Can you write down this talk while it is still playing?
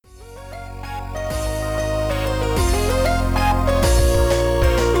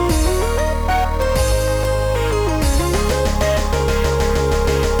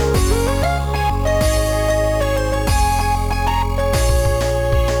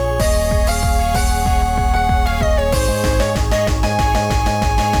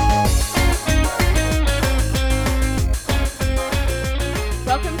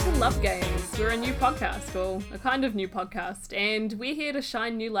kind of new podcast, and we're here to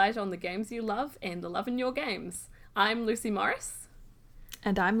shine new light on the games you love and the love in your games. I'm Lucy Morris.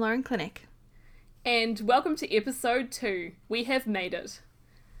 And I'm Lauren Clinic. And welcome to episode 2. We have made it.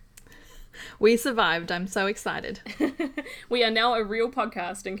 We survived. I'm so excited. We are now a real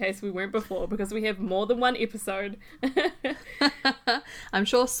podcast, in case we weren't before, because we have more than one episode. I'm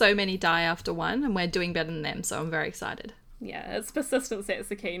sure so many die after one, and we're doing better than them, so I'm very excited. Yeah, it's persistence that's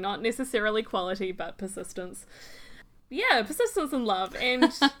the key. Not necessarily quality, but persistence. Yeah, persistence and love.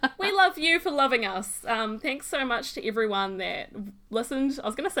 And we love you for loving us. Thanks so much to everyone that listened. I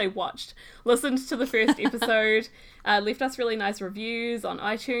was going to say watched. Listened to the first episode. Left us really nice reviews on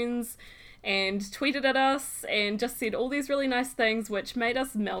iTunes. And tweeted at us. And just said all these really nice things, which made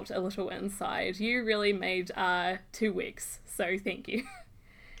us melt a little inside. You really made our 2 weeks. So thank you.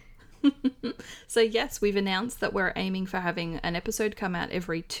 So yes, we've announced that we're aiming for having an episode come out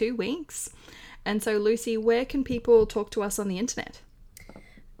every 2 weeks. And so Lucy, where can people talk to us on the internet?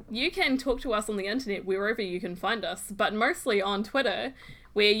 You can talk to us on the internet wherever you can find us, but mostly on Twitter,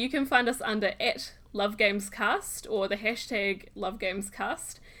 where you can find us under @LoveGamesCast or the hashtag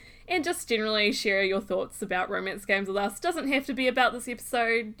 #LoveGamesCast, and just generally share your thoughts about romance games with us. Doesn't have to be about this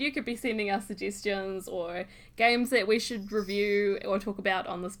episode. You could be sending us suggestions or games that we should review or talk about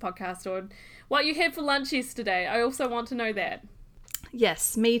on this podcast, or what you had for lunch yesterday. I also want to know that.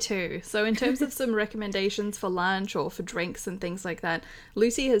 Yes, me too. So in terms of some recommendations for lunch or for drinks and things like that,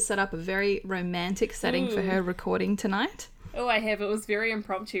 Lucy has set up a very romantic setting for her recording tonight. Oh, I have. It was very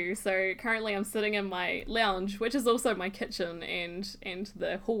impromptu. So currently I'm sitting in my lounge, which is also my kitchen and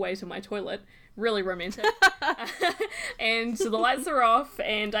the hallway to my toilet. Really romantic. And the lights are off,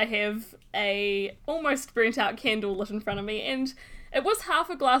 and I have a almost burnt out candle lit in front of me, and it was half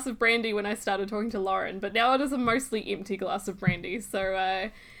a glass of brandy when I started talking to Lauren, but now it is a mostly empty glass of brandy. So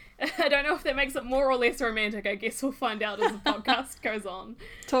I don't know if that makes it more or less romantic. I guess we'll find out as the podcast goes on.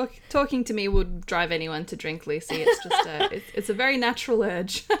 Talking to me would drive anyone to drink, Lucy. It's just it's a very natural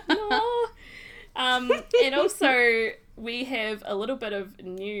urge. And also, we have a little bit of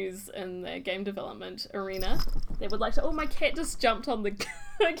news in the game development arena. They would like to... Oh, my cat just jumped on the...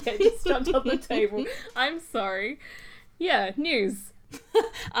 my cat just jumped on the table. I'm sorry. Yeah, news.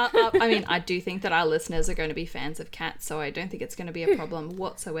 I mean, I do think that our listeners are going to be fans of cats, so I don't think it's going to be a problem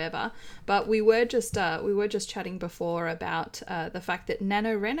whatsoever. But we were just chatting before about the fact that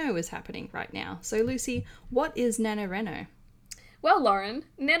NaNoRenO is happening right now. So Lucy, what is NaNoRenO? Well, Lauren,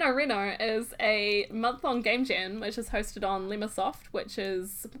 NaNoRenO is a month-long game jam which is hosted on Lemmasoft, which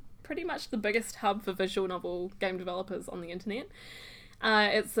is pretty much the biggest hub for visual novel game developers on the internet.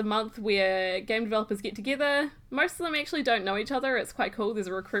 It's a month where game developers get together. Most of them actually don't know each other. It's quite cool. There's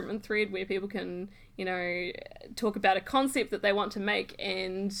a recruitment thread where people can, talk about a concept that they want to make,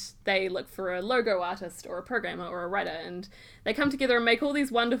 and they look for a logo artist or a programmer or a writer, and they come together and make all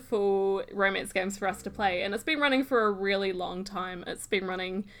these wonderful romance games for us to play. And it's been running for a really long time. It's been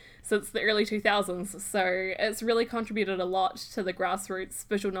running since the early 2000s, so it's really contributed a lot to the grassroots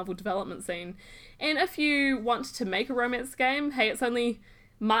visual novel development scene. And if you want to make a romance game, hey, it's only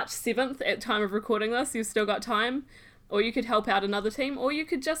March 7th at time of recording this, you've still got time, or you could help out another team, or you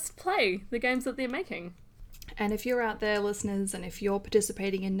could just play the games that they're making. And if you're out there, listeners, and if you're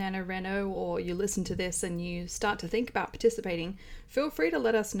participating in NaNoRenO, or you listen to this and you start to think about participating, feel free to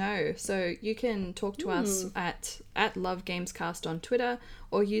let us know. So you can talk to us at LoveGamesCast on Twitter,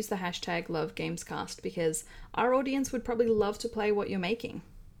 or use the hashtag LoveGamesCast, because our audience would probably love to play what you're making.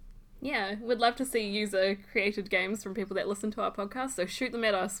 Yeah, we'd love to see user-created games from people that listen to our podcast, so shoot them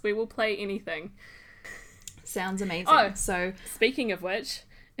at us. We will play anything. Sounds amazing. Oh, so speaking of which...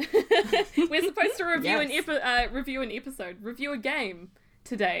 we're supposed to review a game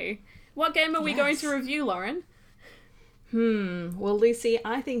today. What game are we going to review, Lauren? Well, Lucy,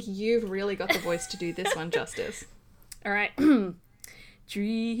 I think you've really got the voice to do this one justice. All right.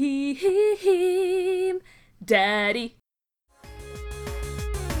 Dream Daddy.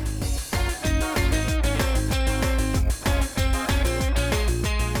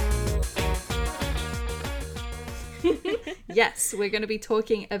 Yes, we're going to be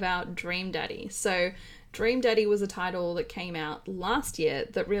talking about Dream Daddy. So Dream Daddy was a title that came out last year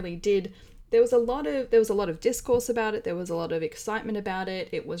that really did... There was a lot of discourse about it. There was a lot of excitement about it.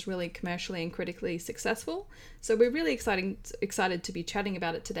 It was really commercially and critically successful. So we're really excited to be chatting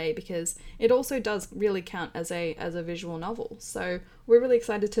about it today, because it also does really count as a visual novel. So we're really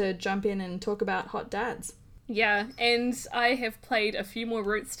excited to jump in and talk about Hot Dads. Yeah, and I have played a few more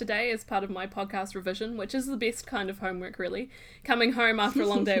routes today as part of my podcast revision, which is the best kind of homework, really. Coming home after a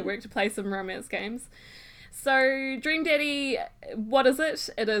long day at work to play some romance games. So Dream Daddy, what is it?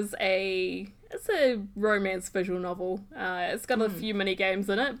 It's a romance visual novel. It's got a few mini games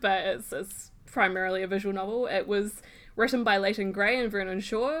in it, but it's primarily a visual novel. It was written by Leighton Gray and Vernon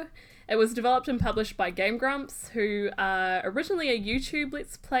Shaw. It was developed and published by Game Grumps, who are originally a YouTube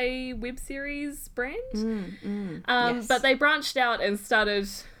Let's Play web series brand. Yes. But they branched out and started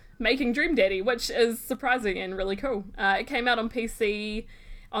making Dream Daddy, which is surprising and really cool. It came out on PC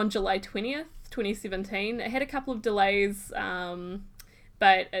on July 20th, 2017. It had a couple of delays,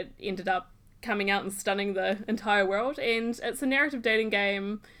 but it ended up coming out and stunning the entire world. And it's a narrative dating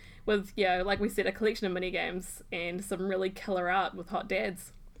game with, like we said, a collection of mini games and some really killer art with hot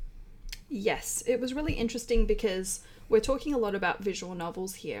dads. Yes, it was really interesting because we're talking a lot about visual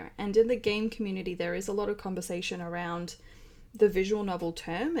novels here, and in the game community there is a lot of conversation around the visual novel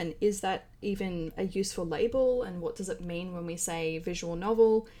term, and is that even a useful label, and what does it mean when we say visual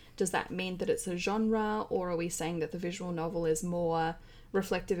novel? Does that mean that it's a genre, or are we saying that the visual novel is more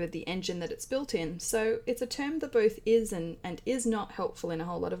reflective of the engine that it's built in? So it's a term that both is and is not helpful in a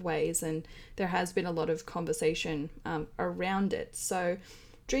whole lot of ways, and there has been a lot of conversation around it. So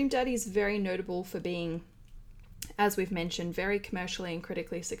Dream Daddy is very notable for being, as we've mentioned, very commercially and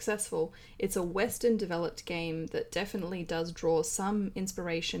critically successful. It's a Western developed game that definitely does draw some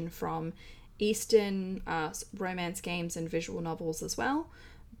inspiration from Eastern romance games and visual novels as well.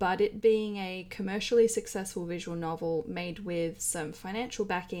 But it being a commercially successful visual novel made with some financial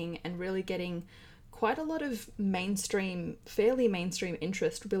backing and really getting quite a lot of fairly mainstream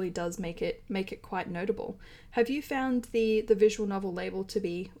interest really does make it quite notable. Have you found the visual novel label to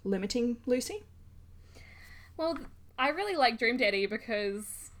be limiting, Lucy? Well, I really like Dream Daddy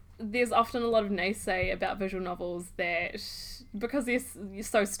because there's often a lot of naysay about visual novels that, because they're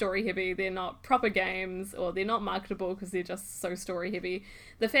so story heavy, they're not proper games, or they're not marketable because they're just so story heavy.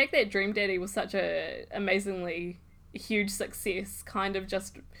 The fact that Dream Daddy was such a amazingly huge success kind of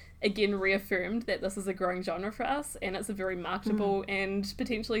just again reaffirmed that this is a growing genre for us, and it's a very marketable and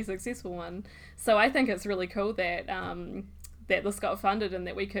potentially successful one. So I think it's really cool that that this got funded and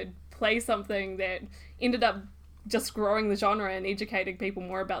that we could play something that ended up just growing the genre and educating people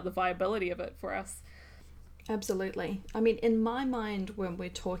more about the viability of it for us. Absolutely. I mean, in my mind, when we're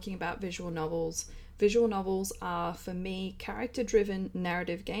talking about visual novels are, for me, character-driven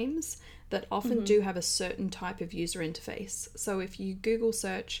narrative games that often do have a certain type of user interface. So if you Google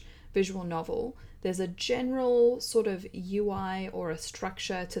search visual novel, there's a general sort of UI or a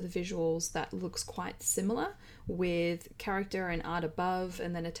structure to the visuals that looks quite similar, with character and art above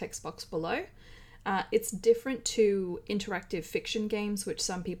and then a text box below. It's different to interactive fiction games, which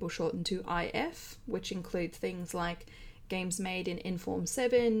some people shorten to IF, which include things like games made in Inform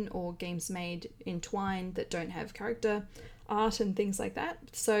 7 or games made in Twine that don't have character art and things like that.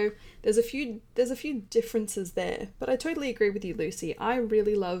 So there's a few differences there. But I totally agree with you, Lucy. I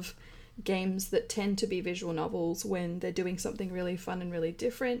really love games that tend to be visual novels when they're doing something really fun and really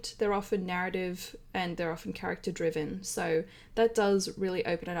different. They're often narrative and they're often character driven. So that does really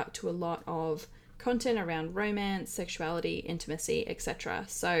open it up to a lot of content around romance, sexuality, intimacy, etc.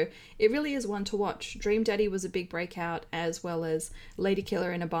 So it really is one to watch. Dream Daddy was a big breakout, as well as Lady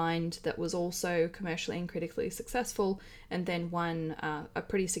Killer in a Bind, that was also commercially and critically successful, and then won a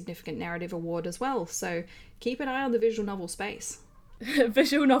pretty significant narrative award as well. So keep an eye on the visual novel space.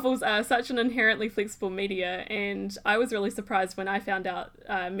 Visual novels are such an inherently flexible media, and I was really surprised when I found out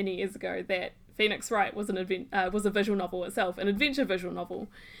many years ago that Phoenix Wright was a visual novel itself, an adventure visual novel.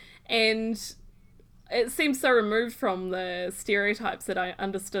 And it seems so removed from the stereotypes that I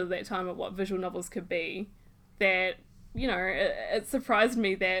understood at that time of what visual novels could be, that, it surprised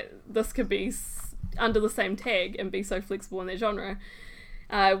me that this could be under the same tag and be so flexible in that genre.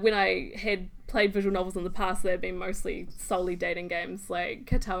 When I had played visual novels in the past, they had been mostly solely dating games like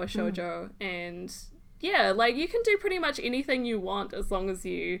Katawa Shoujo, and you can do pretty much anything you want as long as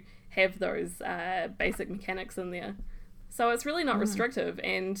you have those basic mechanics in there. So it's really not restrictive,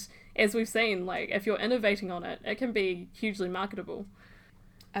 and as we've seen, if you're innovating on it, it can be hugely marketable.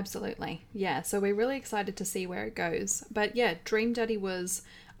 Absolutely. Yeah, so we're really excited to see where it goes. But yeah, Dream Daddy was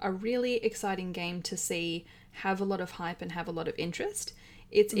a really exciting game to see have a lot of hype and have a lot of interest.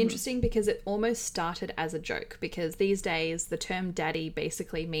 It's interesting because it almost started as a joke, because these days the term daddy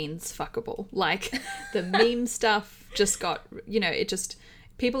basically means fuckable. The meme stuff just got,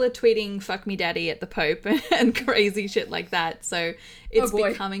 people are tweeting "fuck me daddy" at the Pope and crazy shit like that. So it's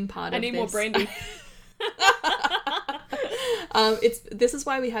becoming part of this. I need more brandy. This is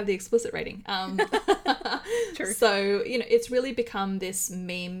why we have the explicit rating. True. So, it's really become this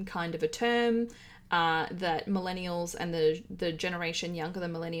meme kind of a term. that millennials and the generation younger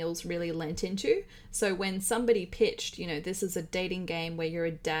than millennials really lent into. So when somebody pitched, this is a dating game where you're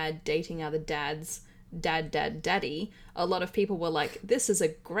a dad dating other dads, daddy, a lot of people were like, this is a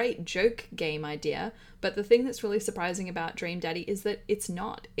great joke game idea. But the thing that's really surprising about Dream Daddy is that it's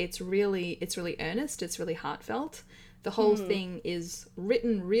not. It's really earnest. It's really heartfelt. The whole thing is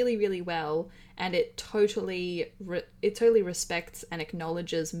written really, really well, and it totally respects and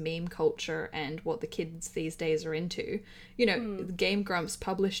acknowledges meme culture and what the kids these days are into. Game Grumps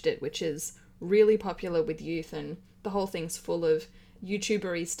published it, which is really popular with youth, and the whole thing's full of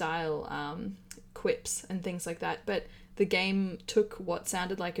YouTuber-y style quips and things like that. But the game took what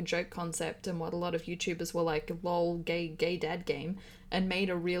sounded like a joke concept and what a lot of YouTubers were like, lol, gay dad game, and made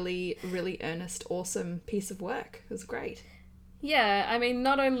a really, really earnest, awesome piece of work. It was great. Yeah, I mean,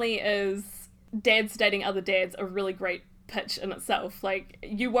 not only is dads dating other dads a really great pitch in itself, like,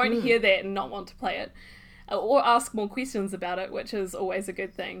 you won't hear that and not want to play it, or ask more questions about it, which is always a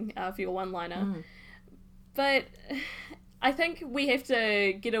good thing for your one-liner. But I think we have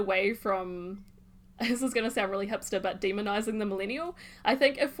to get away from, this is going to sound really hipster, but demonizing the millennial. I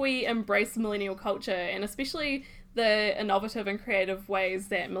think if we embrace millennial culture, and especially the innovative and creative ways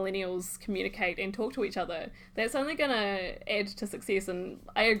that millennials communicate and talk to each other, that's only going to add to success. And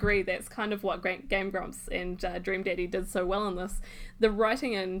I agree, that's kind of what Game Grumps and Dream Daddy did so well in this. The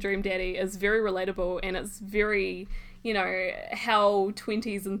writing in Dream Daddy is very relatable, and it's very, how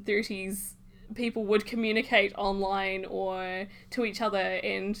 20s and 30s people would communicate online or to each other,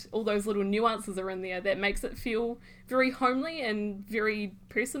 and all those little nuances are in there that makes it feel very homely and very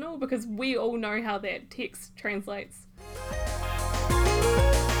personal, because we all know how that text translates.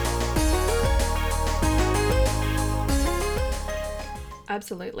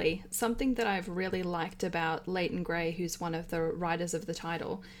 Absolutely. Something that I've really liked about Leighton Gray, who's one of the writers of the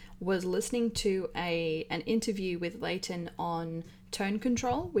title, was listening to an interview with Leighton on Tone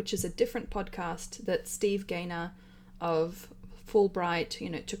Control, which is a different podcast that Steve Gaynor of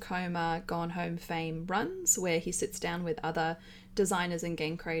Fulbright, Tacoma, Gone Home fame runs, where he sits down with other designers and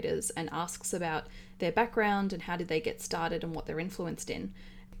game creators and asks about their background and how did they get started and what they're influenced in.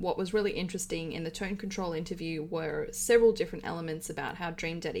 What was really interesting in the Tone Control interview were several different elements about how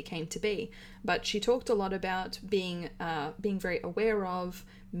Dream Daddy came to be, but she talked a lot about being very aware of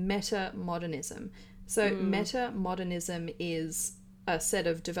meta-modernism. So meta-modernism is a set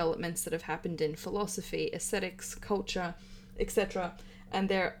of developments that have happened in philosophy, aesthetics, culture, etc., and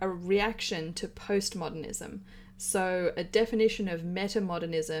they're a reaction to postmodernism. So a definition of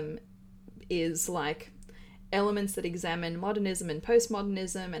meta-modernism is like elements that examine modernism and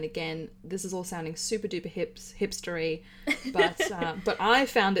postmodernism, and again, this is all sounding super duper hipstery, but I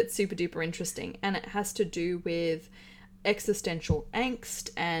found it super duper interesting, and it has to do with existential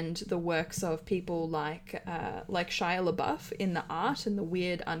angst and the works of people like Shia LaBeouf in the art and the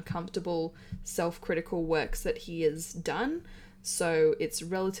weird, uncomfortable, self-critical works that he has done. So it's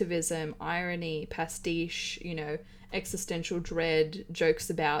relativism, irony, pastiche, existential dread, jokes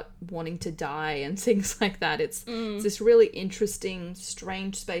about wanting to die and things like that. It's this really interesting,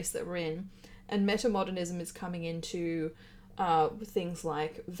 strange space that we're in. And metamodernism is coming into things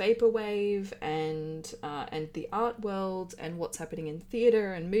like vaporwave and the art world and what's happening in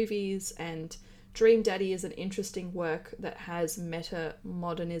theatre and movies. And Dream Daddy is an interesting work that has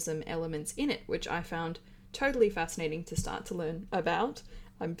metamodernism elements in it, which I found totally fascinating to start to learn about.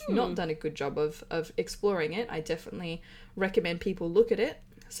 I've not done a good job of exploring it. I definitely recommend people look at it.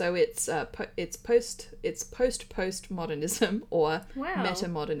 So it's post-postmodernism or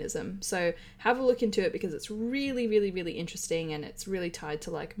metamodernism. So have a look into it, because it's really, really, really interesting, and it's really tied to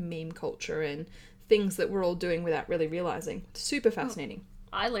like meme culture and things that we're all doing without really realizing. Super fascinating.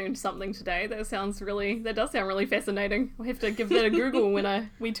 I learned something today. That does sound really fascinating. I'll have to give that a Google when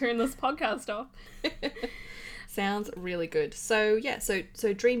we turn this podcast off. Sounds really good. So yeah, so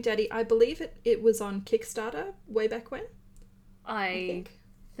Dream Daddy, I believe it was on Kickstarter way back when. I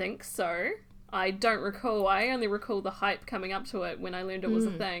think so. I don't recall. I only recall the hype coming up to it when I learned it was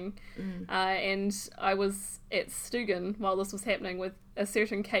a thing. And I was at Stugan while this was happening with a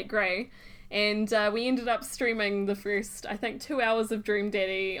certain Kate Gray, and we ended up streaming the first, I think, 2 hours of Dream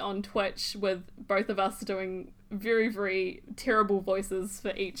Daddy on Twitch, with both of us doing very, very terrible voices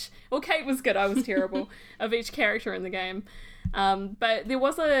for each. Well, Kate was good, I was terrible, of each character in the game. But there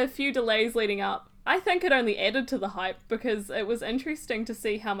was a few delays leading up. I think it only added to the hype, because it was interesting to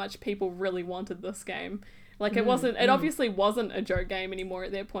see how much people really wanted this game. Like, it obviously wasn't a joke game anymore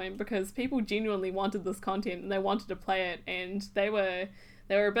at that point, because people genuinely wanted this content and they wanted to play it, and they were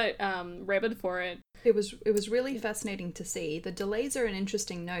They were a bit rabid for it. It was really fascinating to see. The delays are an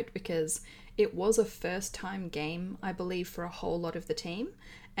interesting note because it was a first time game, I believe, for a whole lot of the team.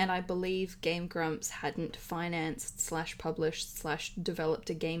 And I believe Game Grumps hadn't financed / published / developed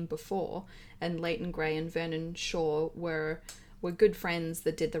a game before. And Leighton Gray and Vernon Shaw were good friends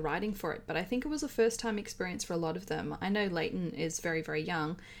that did the writing for it. But I think it was a first time experience for a lot of them. I know Leighton is very, very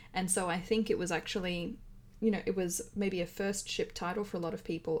young. And so I think it was actually, it was maybe a first ship title for a lot of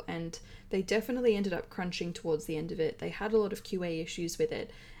people. And they definitely ended up crunching towards the end of it. They had a lot of QA issues with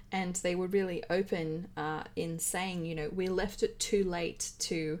it. And they were really open in saying, we left it too late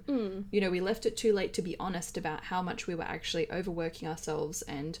to, we left it too late to be honest about how much we were actually overworking ourselves,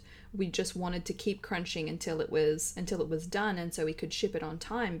 and we just wanted to keep crunching until it was done, and so we could ship it on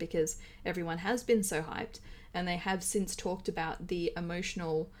time because everyone has been so hyped. And they have since talked about the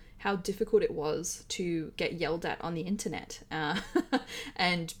how difficult it was to get yelled at on the internet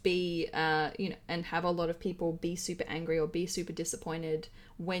and be, and have a lot of people be super angry or be super disappointed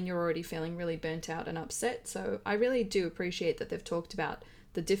when you're already feeling really burnt out and upset. So I really do appreciate that they've talked about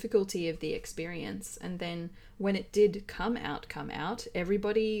the difficulty of the experience. And then when it did come out,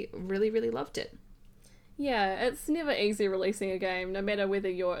 everybody really, really loved it. Yeah, it's never easy releasing a game, no matter whether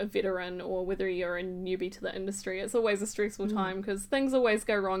you're a veteran or whether you're a newbie to the industry. It's always a stressful time because things always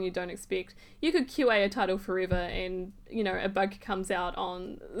go wrong you don't expect. You could QA a title forever and, a bug comes out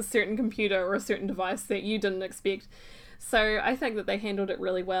on a certain computer or a certain device that you didn't expect. So I think that they handled it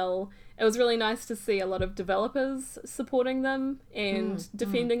really well. It was really nice to see a lot of developers supporting them and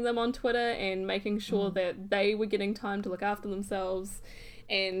defending them on Twitter and making sure that they were getting time to look after themselves.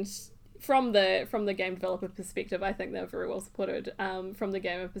 And from the game developer perspective, I think they're very well supported. From the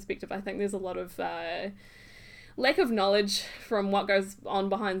gamer perspective, I think there's a lot of lack of knowledge from what goes on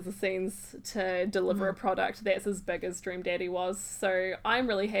behind the scenes to deliver a product that's as big as Dream Daddy was. So I'm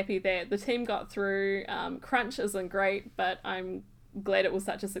really happy that the team got through. Crunch isn't great, but I'm glad it was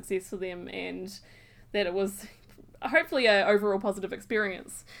such a success for them and that it was hopefully an overall positive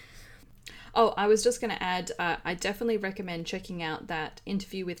experience. Oh, I was just going to add, I definitely recommend checking out that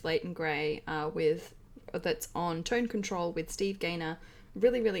interview with Leighton Gray that's on Tone Control with Steve Gaynor.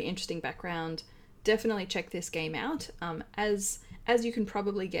 Really, really interesting background. Definitely check this game out. As you can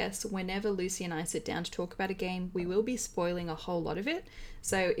probably guess, whenever Lucy and I sit down to talk about a game, we will be spoiling a whole lot of it.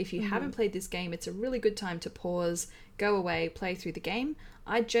 So if you haven't played this game, it's a really good time to pause, go away, play through the game.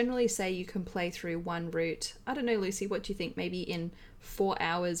 I generally say you can play through one route. I don't know, Lucy, what do you think? Maybe in 4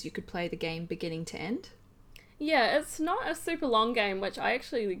 hours you could play the game beginning to end? Yeah, it's not a super long game, which I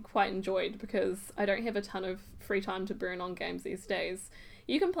actually quite enjoyed because I don't have a ton of free time to burn on games these days.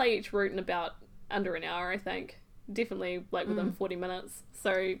 You can play each route in about under an hour, I think. Definitely within 40 minutes.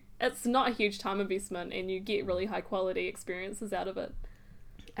 So it's not a huge time investment and you get really high quality experiences out of it.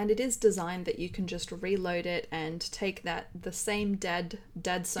 And it is designed that you can just reload it and take the same dad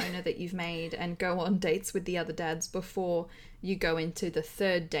sona that you've made and go on dates with the other dads before you go into the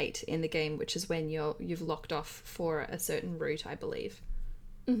third date in the game, which is when you've locked off for a certain route, I believe.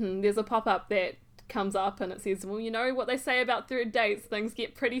 There's a pop-up that comes up and it says, well, you know what they say about third dates, things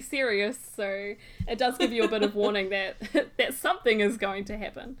get pretty serious. So it does give you a bit of warning that something is going to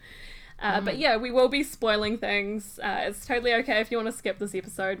happen. But yeah, we will be spoiling things. It's totally okay if you want to skip this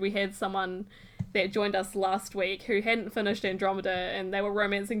episode. We had someone that joined us last week who hadn't finished Andromeda and they were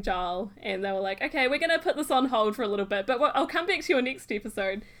romancing Jarl and they were like, okay, we're going to put this on hold for a little bit, but I'll come back to your next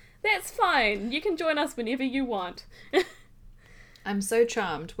episode. That's fine. You can join us whenever you want. I'm so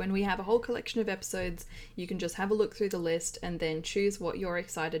charmed. When we have a whole collection of episodes, you can just have a look through the list and then choose what you're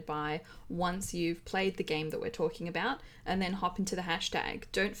excited by once you've played the game that we're talking about, and then hop into the hashtag.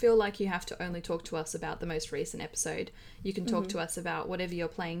 Don't feel like you have to only talk to us about the most recent episode. You can talk to us about whatever you're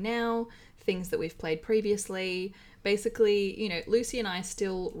playing now, things that we've played previously. Basically, Lucy and I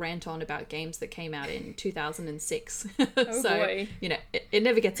still rant on about games that came out in 2006. Oh, so, boy. It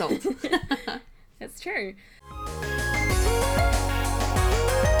never gets old. It's true.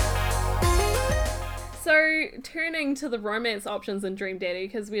 So, turning to the romance options in Dream Daddy,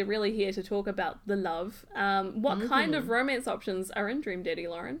 because we're really here to talk about the love. What kind of romance options are in Dream Daddy,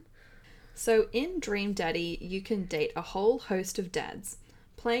 Lauren? So, in Dream Daddy, you can date a whole host of dads.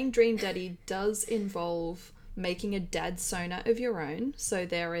 Playing Dream Daddy does involve making a dad sona of your own. So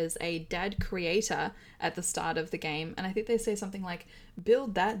there is a dad creator at the start of the game, and I think they say something like,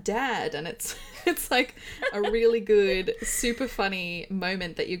 build that dad. And it's it's like a really good, super funny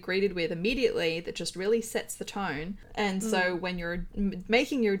moment that you're greeted with immediately that just really sets the tone. And so when you're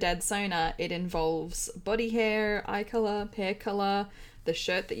making your dadsona, it involves body hair, eye color, hair color, the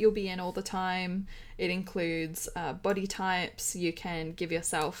shirt that you'll be in all the time. It includes body types. You can give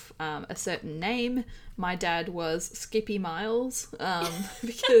yourself a certain name. My dad was Skippy Miles,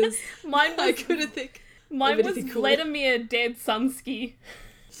 because Mine I was couldn't think mine of was anything cool. Vladimir Dead Sunsky.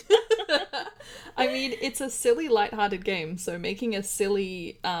 I mean, it's a silly, lighthearted game, so making a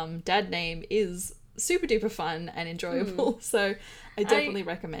silly dad name is super duper fun and enjoyable. So I definitely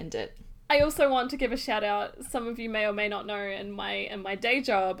recommend it. I also want to give a shout out. Some of you may or may not know, in my day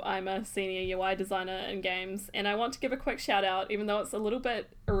job, I'm a senior UI designer in games, and I want to give a quick shout out, even though it's a little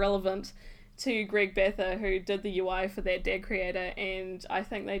bit irrelevant, to Greg Bether, who did the UI for that Dead creator, and I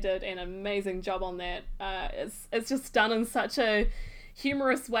think they did an amazing job on that. It's just done in such a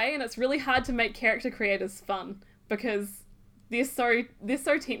humorous way, and it's really hard to make character creators fun because they're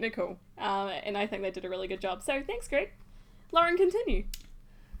so technical, and I think they did a really good job. So thanks, Greg. Lauren, continue.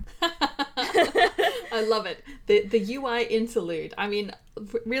 I love it. The UI interlude. I mean,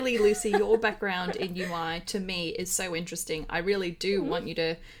 really, Lucy, your background in UI to me is so interesting. I really do want you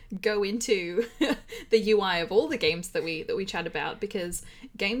to go into the UI of all the games that we chat about, because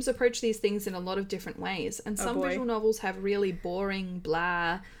games approach these things in a lot of different ways, and some visual novels have really boring,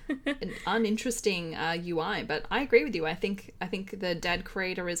 blah, and uninteresting UI. But I agree with you. I think the Dad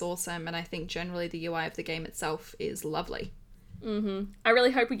creator is awesome, and I think generally the UI of the game itself is lovely. I really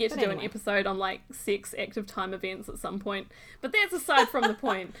hope we get to do an episode on like sex active time events at some point, but that's aside from the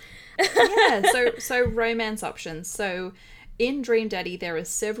point. Yeah, so romance options. So in Dream Daddy there are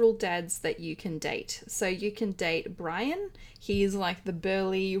several dads that you can date. So you can date Brian. He's like the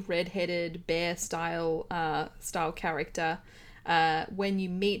burly, red-headed, bear style character. When you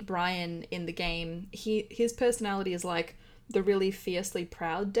meet Brian in the game, his personality is like the really fiercely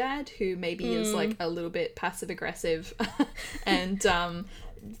proud dad who maybe is like a little bit passive aggressive, and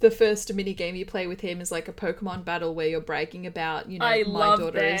the first mini game you play with him is like a Pokemon battle where you're bragging about, you know, my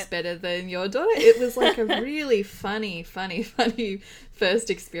daughter is better than your daughter. It was like a really funny first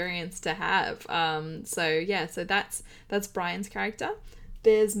experience to have. So that's Brian's character.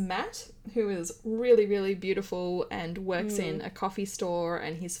 There's Matt, who is really, really beautiful and works in a coffee store,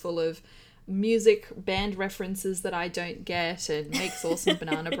 and he's full of music band references that I don't get, and makes awesome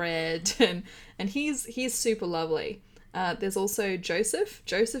banana bread, and he's super lovely. There's also Joseph.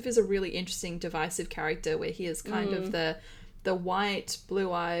 Joseph is a really interesting divisive character where he is kind of the white,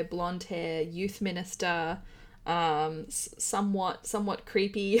 blue-eye, blonde hair youth minister, somewhat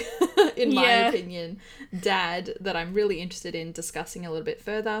creepy in my opinion dad that I'm really interested in discussing a little bit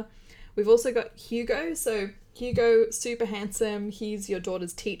further. We've also got Hugo. So Hugo, super handsome. He's your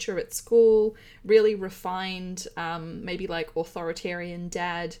daughter's teacher at school. Really refined, maybe like authoritarian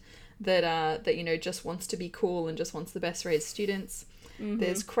dad that you know just wants to be cool and just wants the best for his students.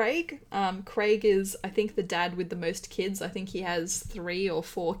 There's Craig. Craig is, I think, the dad with the most kids. I think he has 3 or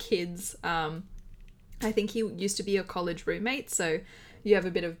 4 kids. I think he used to be a college roommate, so you have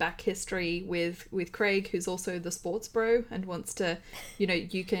a bit of back history with Craig, who's also the sports bro and wants to, you know,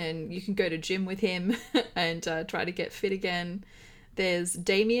 you can go to gym with him and try to get fit again. There's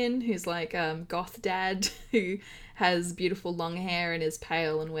Damien, who's like goth dad who has beautiful long hair and is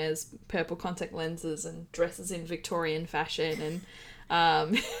pale and wears purple contact lenses and dresses in Victorian fashion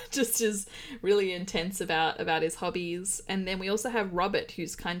and just is really intense about his hobbies. And then we also have Robert,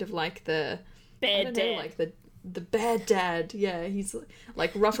 who's kind of like the bad dad. Like the bad dad. Yeah, he's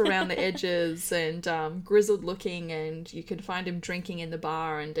like rough around the edges and grizzled looking, and you can find him drinking in the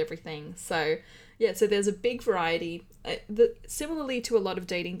bar and everything. So yeah, so there's a big variety. Similarly to a lot of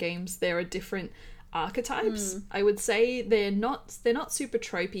dating games, there are different archetypes. I would say they're not super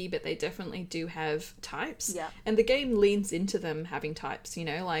tropey, but they definitely do have types. Yeah. And the game leans into them having types, you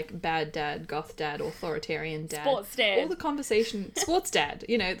know, like bad dad, goth dad, authoritarian dad. Sports dad. All the conversation, sports dad,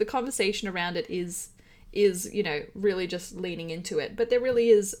 you know, the conversation around it is, you know, really just leaning into it. But there really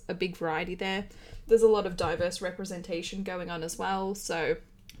is a big variety there. There's a lot of diverse representation going on as well. So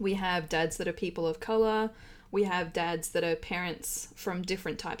we have dads that are people of color. We have dads that are parents from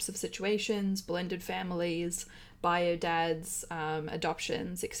different types of situations, blended families, bio dads,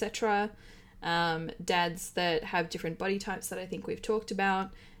 adoptions, etc. Dads that have different body types that I think we've talked about.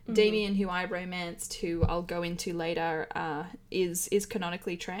 Damien, who I romanced, who I'll go into later, is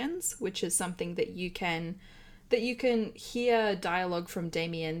canonically trans, which is something that you can hear dialogue from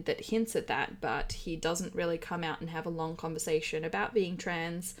Damien that hints at that, but he doesn't really come out and have a long conversation about being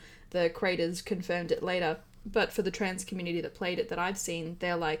trans. The creators confirmed it later. but for the trans community that played it that I've seen,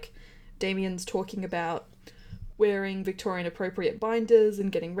 they're like, Damien's talking about wearing Victorian appropriate binders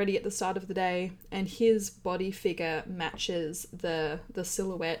and getting ready at the start of the day, and his body figure matches the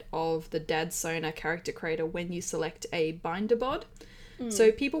silhouette of the Dadsona character creator when you select a binder bod.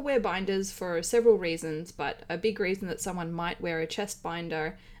 So people wear binders for several reasons, but a big reason that someone might wear a chest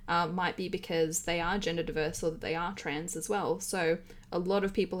binder might be because they are gender diverse or that they are trans as well. So a lot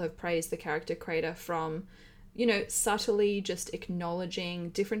of people have praised the character creator from, you know, subtly just acknowledging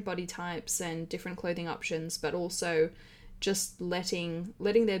different body types and different clothing options, but also just letting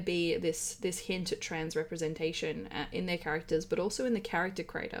there be this hint at trans representation in their characters, but also in the character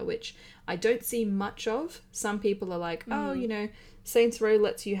creator, which I don't see much of. Some people are like, oh, you know, Saints Row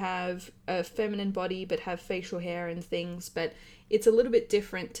lets you have a feminine body but have facial hair and things, but it's a little bit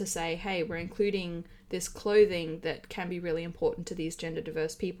different to say, hey, we're including this clothing that can be really important to these gender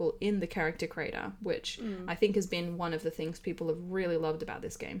diverse people in the character creator, which I think has been one of the things people have really loved about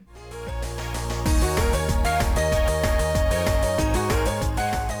this game.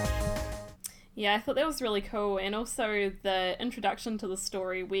 Yeah, I thought that was really cool, and also the introduction to the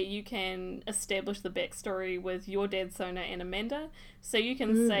story where you can establish the backstory with your Dadsona and Amanda, so you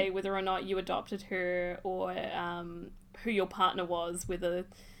can say whether or not you adopted her or who your partner was, whether,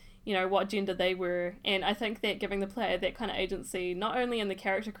 you know, what gender they were. And I think that giving the player that kind of agency, not only in the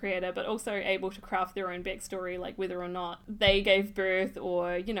character creator, but also able to craft their own backstory, like whether or not they gave birth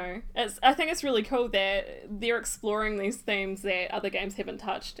or, you know, I think it's really cool that they're exploring these themes that other games haven't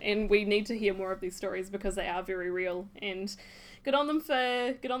touched, and we need to hear more of these stories because they are very real, and good on them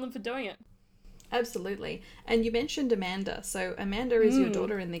for doing it. Absolutely. And you mentioned Amanda. So Amanda is your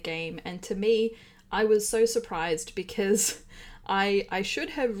daughter in the game, and to me, I was so surprised because I should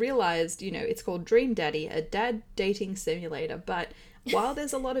have realized, you know, it's called Dream Daddy, a dad dating simulator, but while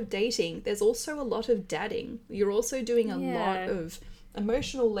there's a lot of dating, there's also a lot of dadding. You're also doing a lot of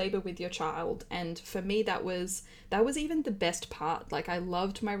emotional labor with your child, and for me that was even the best part. Like, I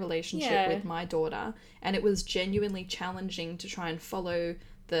loved my relationship with my daughter, and it was genuinely challenging to try and follow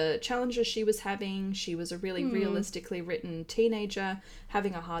the challenges she was having. She was a really realistically written teenager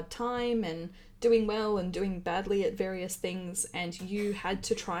having a hard time and doing well and doing badly at various things, and you had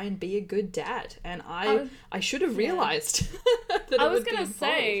to try and be a good dad, and I should have realized that I was going to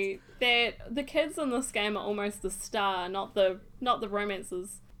say that the kids in this game are almost the star, not the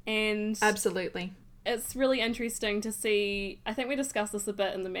romances. And absolutely, it's really interesting to see. I think we discussed this a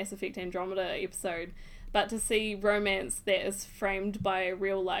bit in the Mass Effect Andromeda episode, but to see romance that is framed by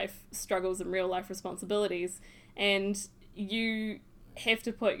real life struggles and real life responsibilities, and you have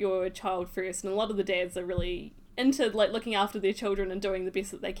to put your child first, and a lot of the dads are really into like looking after their children and doing the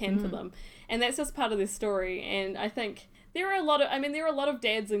best that they can for them, and that's just part of their story. And I think there are a lot of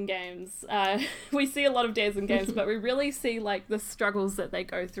dads in games. We see a lot of dads in games, but we really see like the struggles that they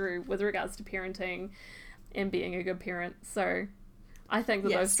go through with regards to parenting and being a good parent. So I think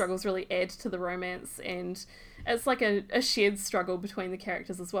that those struggles really add to the romance, and it's like a shared struggle between the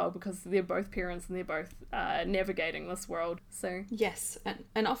characters as well, because they're both parents and they're both navigating this world. So yes,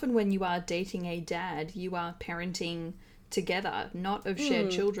 and often when you are dating a dad, you are parenting together, not of shared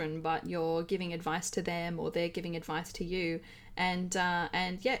children, but you're giving advice to them or they're giving advice to you, and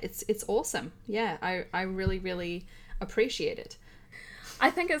yeah, it's awesome. Yeah, I really, really appreciate it.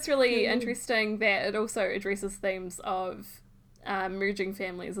 I think it's really interesting that it also addresses themes of merging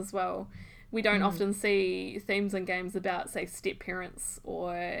families as well. We don't often see themes in games about, say, step parents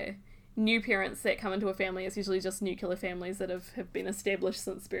or new parents that come into a family. It's usually just nuclear families that have been established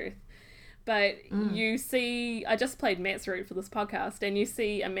since birth. But you see, I just played Matt's route for this podcast, and you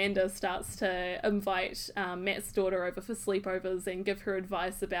see Amanda starts to invite Matt's daughter over for sleepovers and give her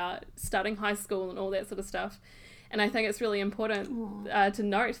advice about starting high school and all that sort of stuff. And I think it's really important to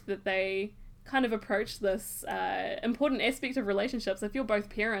note that they kind of approach this important aspect of relationships. If you're both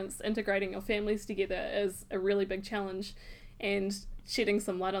parents, integrating your families together is a really big challenge, and shedding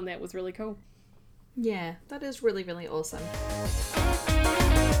some light on that was really cool. Yeah, that is really, really awesome.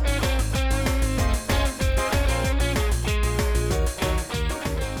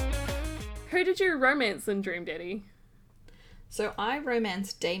 Who did you romance in Dream Daddy? So I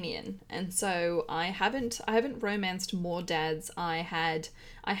romanced Damien, and so I haven't romanced more dads. I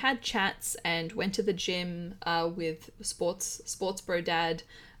had chats and went to the gym with sports bro dad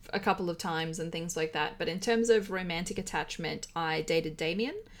a couple of times and things like that. But in terms of romantic attachment, I dated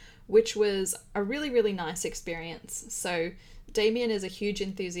Damien, which was a really, really nice experience. So Damien is a huge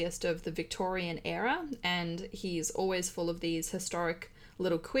enthusiast of the Victorian era, and he's always full of these historic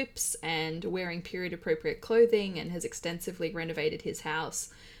little quips and wearing period appropriate clothing, and has extensively renovated his house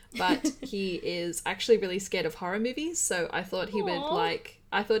but he is actually really scared of horror movies. So I thought he would Aw.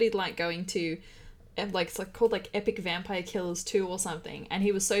 I thought he'd like going to, like, it's like called like Epic Vampire Killers 2 or something. And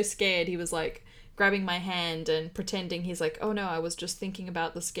he was so scared, he was like grabbing my hand and pretending he's like, oh no, I was just thinking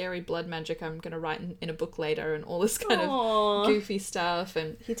about the scary blood magic I'm gonna write in a book later, and all this kind Aw. of goofy stuff.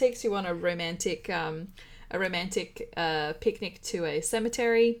 And he takes you on a romantic picnic to a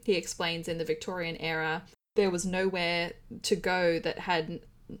cemetery. He explains in the Victorian era there was nowhere to go that had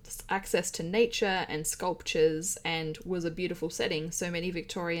access to nature and sculptures and was a beautiful setting. So many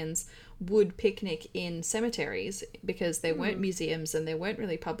Victorians would picnic in cemeteries because there weren't museums and there weren't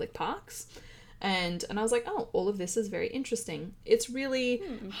really public parks. And I was like, oh, all of this is very interesting. It's really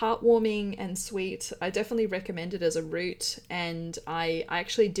heartwarming and sweet. I definitely recommend it as a route. And I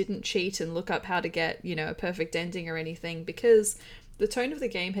actually didn't cheat and look up how to get, a perfect ending or anything, because the tone of the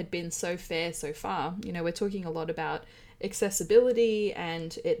game had been so fair so far. We're talking a lot about accessibility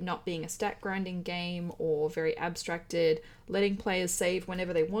and it not being a stat grinding game or very abstracted, letting players save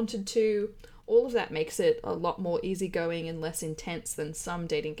whenever they wanted to. All of that makes it a lot more easygoing and less intense than some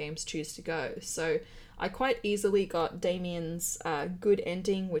dating games choose to go. So I quite easily got Damien's good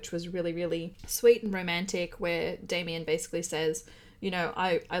ending, which was really, really sweet and romantic, where Damien basically says,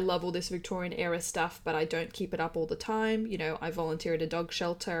 I love all this Victorian era stuff, but I don't keep it up all the time. I volunteer at a dog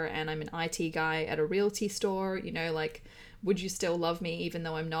shelter and I'm an IT guy at a realty store. Would you still love me even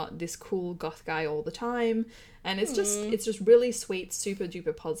though I'm not this cool goth guy all the time? And it's just really sweet, super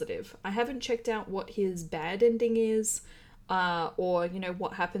duper positive. I haven't checked out what his bad ending is, or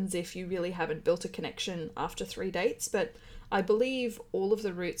what happens if you really haven't built a connection after 3 dates, but I believe all of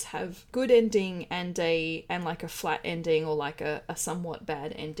the routes have good ending and like a flat ending or like a somewhat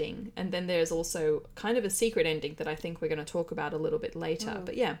bad ending. And then there's also kind of a secret ending that I think we're going to talk about a little bit later.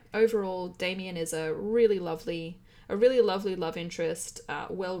 But yeah, overall, Damien is a really lovely love interest,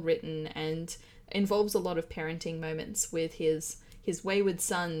 well written, and involves a lot of parenting moments with his wayward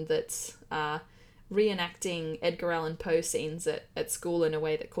son that's reenacting Edgar Allan Poe scenes at school in a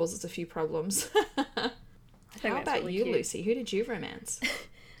way that causes a few problems. How about really you, cute. Lucy? Who did you romance?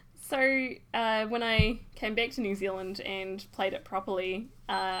 So, when I came back to New Zealand and played it properly,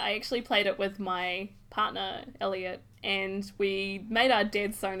 I actually played it with my partner, Elliot, and we made our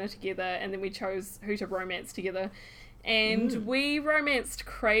dad Sona together, and then we chose who to romance together. And we romanced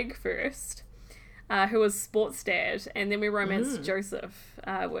Craig first, who was sports dad, and then we romanced Joseph,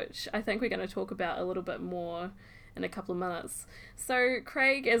 which I think we're going to talk about a little bit more in a couple of minutes. So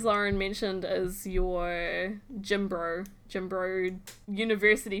Craig, as Lauren mentioned, is your gym bro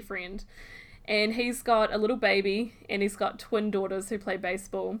university friend, and he's got a little baby and he's got twin daughters who play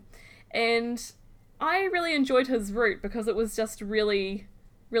baseball, and I really enjoyed his route because it was just really,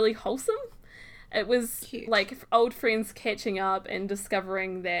 really wholesome. It was Cute. like old friends catching up and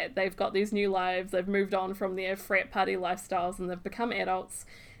discovering that they've got these new lives, they've moved on from their frat party lifestyles and they've become adults,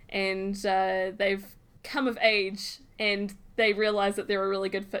 and they've come of age and they realize that they're a really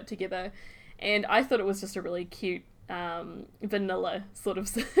good fit together. And I thought it was just a really cute vanilla sort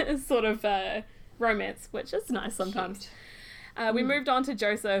of romance, which is nice sometimes. We moved on to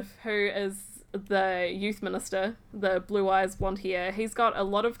Joseph, who is the youth minister, the blue eyes, blonde hair. He's got a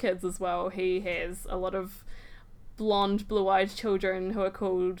lot of kids as well. He has a lot of blonde, blue-eyed children who are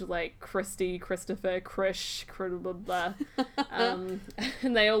called like Christy, Christopher, Krish, blah, blah, blah. And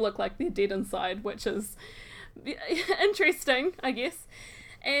they all look like they're dead inside, which is interesting, I guess.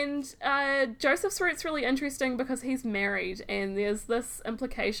 And Joseph's route's really interesting because he's married, and there's this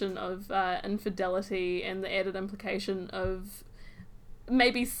implication of infidelity and the added implication of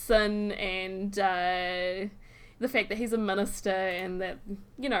maybe sin and the fact that he's a minister, and that,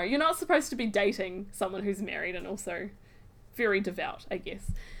 you're not supposed to be dating someone who's married and also very devout, I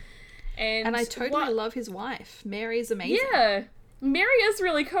guess. And I totally love his wife. Mary's amazing. Yeah, Mary is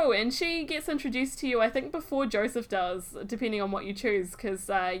really cool, and she gets introduced to you, I think, before Joseph does, depending on what you choose, because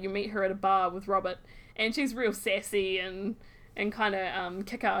you meet her at a bar with Robert, and she's real sassy and kind of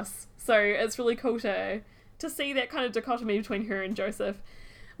kick-ass. So it's really cool to see that kind of dichotomy between her and Joseph.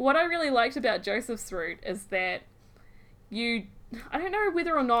 What I really liked about Joseph's route is that I don't know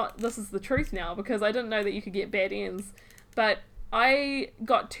whether or not this is the truth now, because I didn't know that you could get bad ends, but I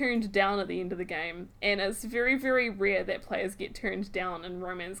got turned down at the end of the game, and it's very, very rare that players get turned down in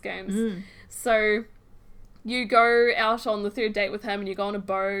romance games. So you go out on the third date with him, and you go on a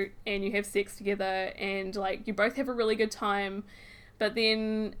boat, and you have sex together, and like you both have a really good time. But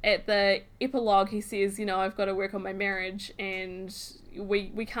then at the epilogue, he says, I've got to work on my marriage, and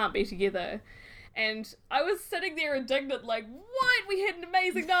we can't be together. And I was sitting there indignant, like, what? We had an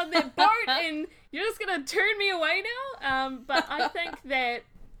amazing night on that boat, and you're just going to turn me away now? But I think that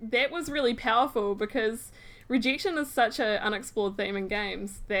that was really powerful because rejection is such an unexplored theme in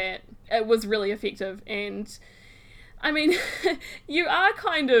games that it was really effective. And I mean, you are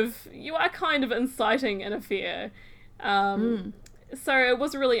kind of inciting an affair. So it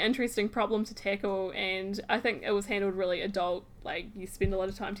was a really interesting problem to tackle, and I think it was handled really adult. Like, you spend a lot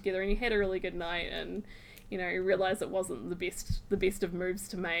of time together and you had a really good night, and you realize it wasn't the best of moves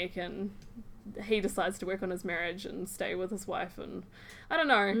to make, and he decides to work on his marriage and stay with his wife. And I don't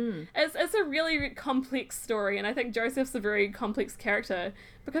know, it's a really complex story, and I think Joseph's a very complex character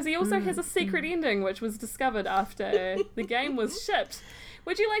because he also has a secret ending which was discovered after the game was shipped.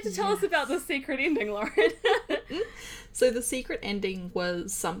 Would you like to tell us about the secret ending, Lauren? So the secret ending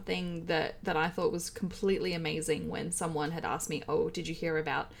was something that I thought was completely amazing when someone had asked me, oh, did you hear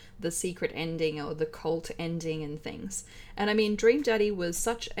about the secret ending or the cult ending and things? And I mean, Dream Daddy was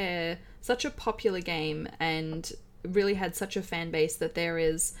such a popular game and really had such a fan base that there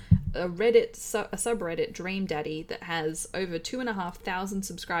is a subreddit, Dream Daddy, that has over 2,500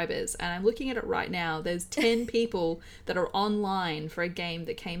 subscribers, and I'm looking at it right now. There's 10 people that are online for a game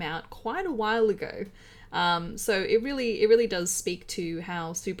that came out quite a while ago. So it really does speak to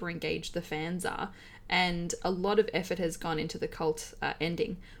how super engaged the fans are, and a lot of effort has gone into the cult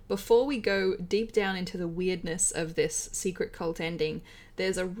ending. Before we go deep down into the weirdness of this secret cult ending,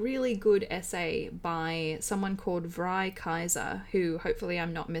 there's a really good essay by someone called Vry Kaiser, who hopefully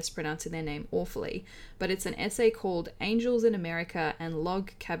I'm not mispronouncing their name awfully, but it's an essay called Angels in America and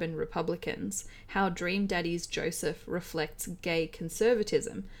Log Cabin Republicans, How Dream Daddy's Joseph Reflects Gay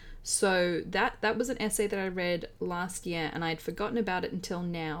Conservatism. So that was an essay that I read last year, and I'd forgotten about it until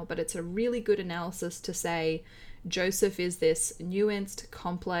now, but it's a really good analysis to say Joseph is this nuanced,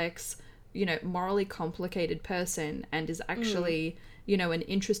 complex, morally complicated person, and is actually, an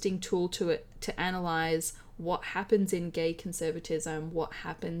interesting tool to analyze what happens in gay conservatism, what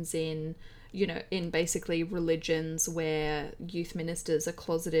happens in basically religions where youth ministers are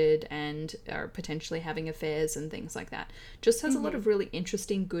closeted and are potentially having affairs and things like that. Just has a lot of really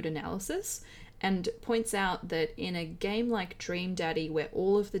interesting, good analysis, and points out that in a game like Dream Daddy, where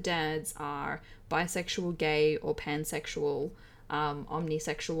all of the dads are bisexual, gay, or pansexual,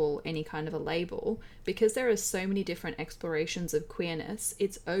 omnisexual, any kind of a label, because there are so many different explorations of queerness,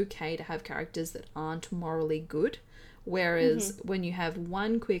 it's okay to have characters that aren't morally good. Whereas when you have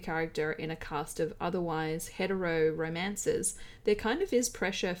one queer character in a cast of otherwise hetero romances, there kind of is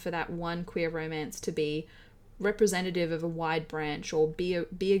pressure for that one queer romance to be representative of a wide branch, or be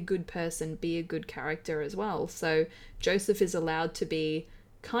a good person, be a good character as well. So Joseph is allowed to be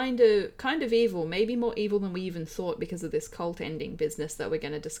kind of evil, maybe more evil than we even thought because of this cult ending business that we're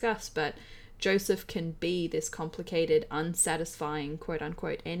going to discuss, but Joseph can be this complicated, unsatisfying,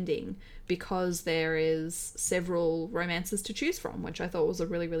 quote-unquote ending because there is several romances to choose from, which I thought was a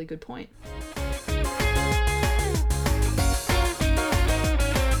really, really good point.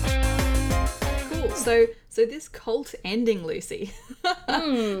 Cool. So this cult ending, Lucy.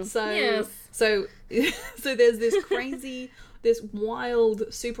 Yes. So there's this crazy, this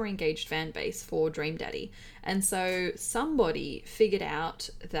wild, super engaged fan base for Dream Daddy. And so somebody figured out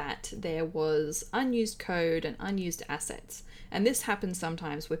that there was unused code and unused assets. And this happens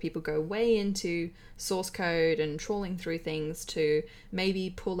sometimes where people go way into source code and trawling through things to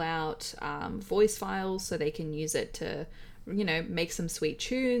maybe pull out voice files so they can use it to, make some sweet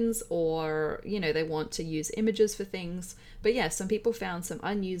tunes, or, they want to use images for things. But yeah, some people found some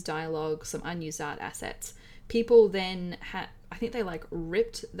unused dialogue, some unused art assets. People then I think they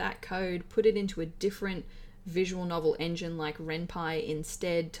ripped that code, put it into a different visual novel engine like RenPy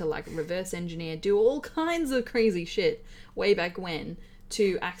instead to reverse engineer, do all kinds of crazy shit way back when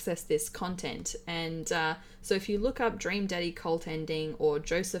to access this content. And so if you look up Dream Daddy cult ending or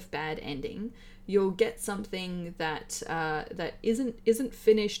Joseph bad ending, you'll get something that that isn't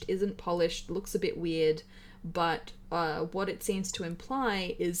finished, isn't polished, looks a bit weird, but what it seems to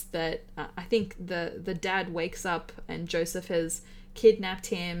imply is that I think the dad wakes up and Joseph has kidnapped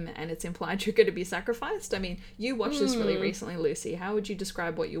him, and it's implied you're going to be sacrificed. I mean, you watched this really recently, Lucy. How would you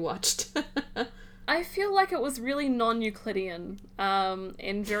describe what you watched? I feel like it was really non-Euclidean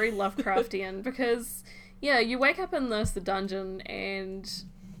and very Lovecraftian because, yeah, you wake up in the dungeon and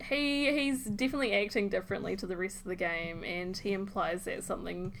he's definitely acting differently to the rest of the game, and he implies that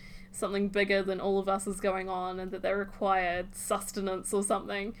something bigger than all of us is going on and that they require sustenance or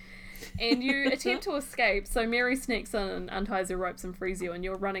something. And you attempt to escape, so Mary sneaks in and unties your ropes and frees you, and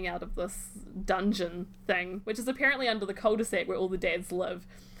you're running out of this dungeon thing, which is apparently under the cul-de-sac where all the dads live.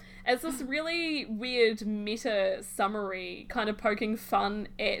 It's this really weird meta summary kind of poking fun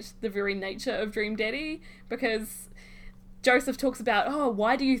at the very nature of Dream Daddy, because Joseph talks about, oh,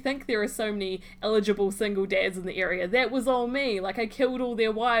 why do you think there are so many eligible single dads in the area? That was all me. Like, I killed all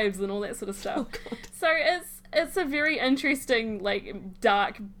their wives and all that sort of stuff. Oh, God. So it's a very interesting, like,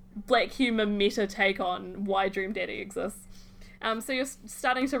 dark, black humor meta take on why Dream Daddy exists. So you're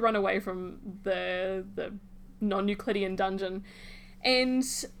starting to run away from the non-Euclidean dungeon, and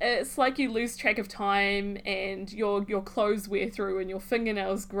it's like you lose track of time, and your clothes wear through, and your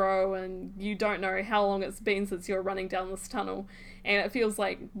fingernails grow, and you don't know how long it's been since you're running down this tunnel, and it feels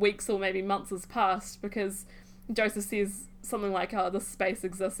like weeks or maybe months has passed, because Joseph says something like, oh, this space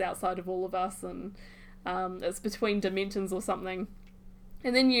exists outside of all of us, and it's between dimensions or something.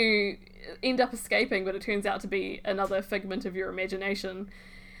 And then you end up escaping, but it turns out to be another figment of your imagination.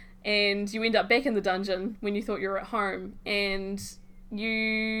 And you end up back in the dungeon when you thought you were at home. And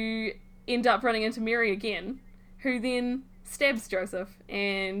you end up running into Mary again, who then stabs Joseph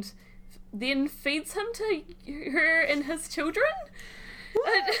and then feeds him to her and his children.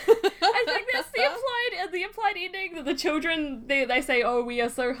 I think that's the implied ending, that the children, they say, oh, we are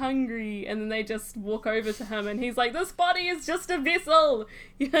so hungry, and then they just walk over to him, and he's like, this body is just a vessel.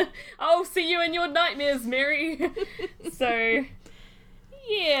 I'll see you in your nightmares, Mary. So,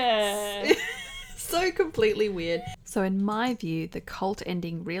 yeah. So completely weird. So in my view, the cult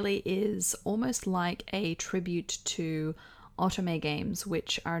ending really is almost like a tribute to Otome games,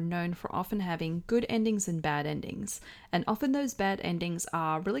 which are known for often having good endings and bad endings. And often those bad endings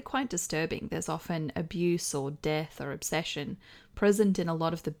are really quite disturbing. There's often abuse or death or obsession present in a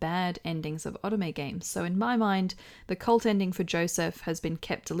lot of the bad endings of Otome games. So in my mind, the cult ending for Joseph has been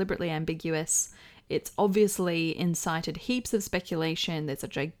kept deliberately ambiguous. It's obviously incited heaps of speculation. There's a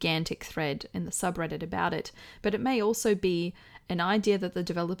gigantic thread in the subreddit about it, but it may also be an idea that the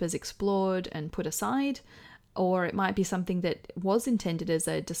developers explored and put aside, or it might be something that was intended as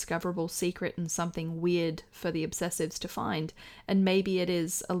a discoverable secret and something weird for the obsessives to find, and maybe it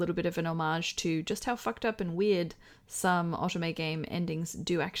is a little bit of an homage to just how fucked up and weird some Otome game endings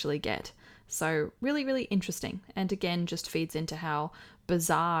do actually get. So really, really interesting, and again just feeds into how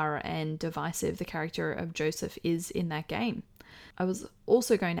bizarre and divisive the character of Joseph is in that game. I was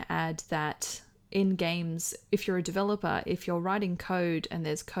also going to add that in games, if you're a developer, if you're writing code and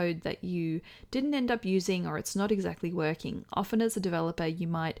there's code that you didn't end up using or it's not exactly working, often as a developer you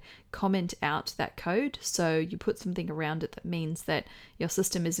might comment out that code, so you put something around it that means that your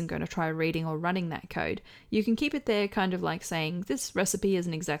system isn't going to try reading or running that code. You can keep it there kind of like saying, this recipe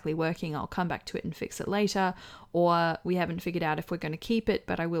isn't exactly working, I'll come back to it and fix it later, or we haven't figured out if we're going to keep it,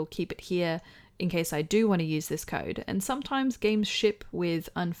 but I will keep it here in case I do want to use this code. And sometimes games ship with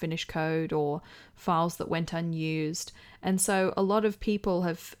unfinished code or files that went unused. And so a lot of people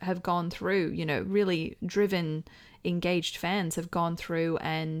have gone through, really driven, engaged fans have gone through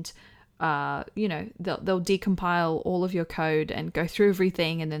and, they'll decompile all of your code and go through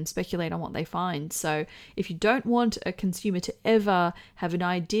everything and then speculate on what they find. So if you don't want a consumer to ever have an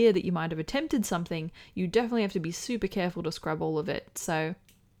idea that you might have attempted something, you definitely have to be super careful to scrub all of it. So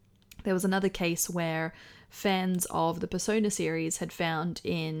there was another case where fans of the Persona series had found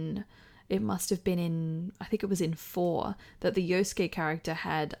it must have been in, I think it was in 4, that the Yosuke character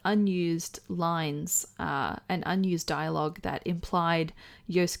had unused lines and unused dialogue that implied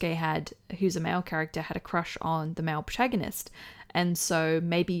Yosuke who's a male character, had a crush on the male protagonist. And so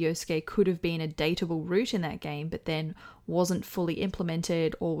maybe Yosuke could have been a dateable route in that game, but then wasn't fully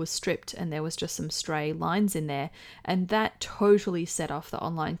implemented or was stripped, and there was just some stray lines in there. And that totally set off the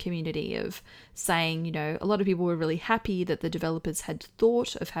online community of saying, a lot of people were really happy that the developers had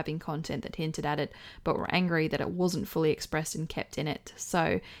thought of having content that hinted at it, but were angry that it wasn't fully expressed and kept in it.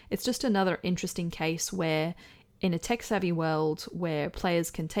 So it's just another interesting case where in a tech-savvy world where players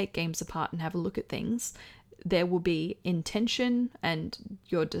can take games apart and have a look at things, there will be intention, and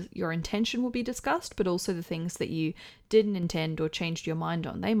your intention will be discussed, but also the things that you didn't intend or changed your mind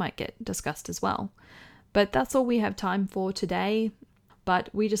on, they might get discussed as well. But that's all we have time for today. But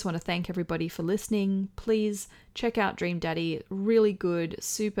we just want to thank everybody for listening. Please check out Dream Daddy. Really good,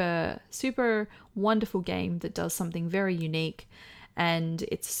 super, super wonderful game that does something very unique. And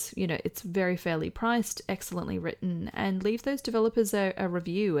it's very fairly priced, excellently written, and leave those developers a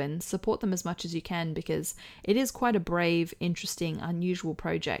review and support them as much as you can, because it is quite a brave, interesting, unusual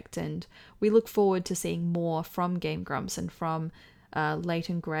project, and we look forward to seeing more from Game Grumps and from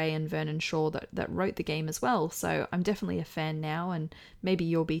Leighton Gray and Vernon Shaw that wrote the game as well. So I'm definitely a fan now, and maybe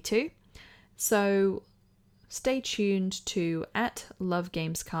you'll be too. So stay tuned to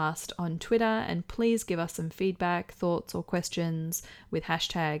 @LoveGamesCast on Twitter, and please give us some feedback, thoughts, or questions with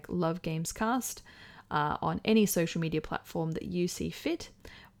 #LoveGamesCast on any social media platform that you see fit.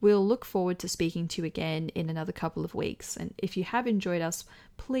 we'll look forward to speaking to you again in another couple of weeks. And if you have enjoyed us,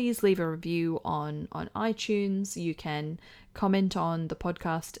 please leave a review on iTunes. You can comment on the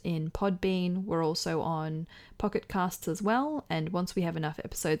podcast in Podbean. We're also on Pocket Casts as well. And once we have enough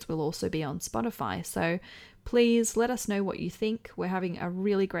episodes, we'll also be on Spotify. So please let us know what you think. We're having a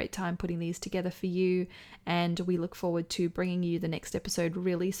really great time putting these together for you, and we look forward to bringing you the next episode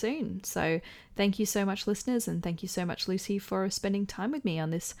really soon. So thank you so much, listeners, and thank you so much, Lucy, for spending time with me on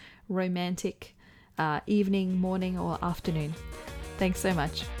this romantic evening, morning, or afternoon. Thanks so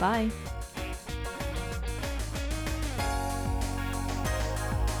much. Bye.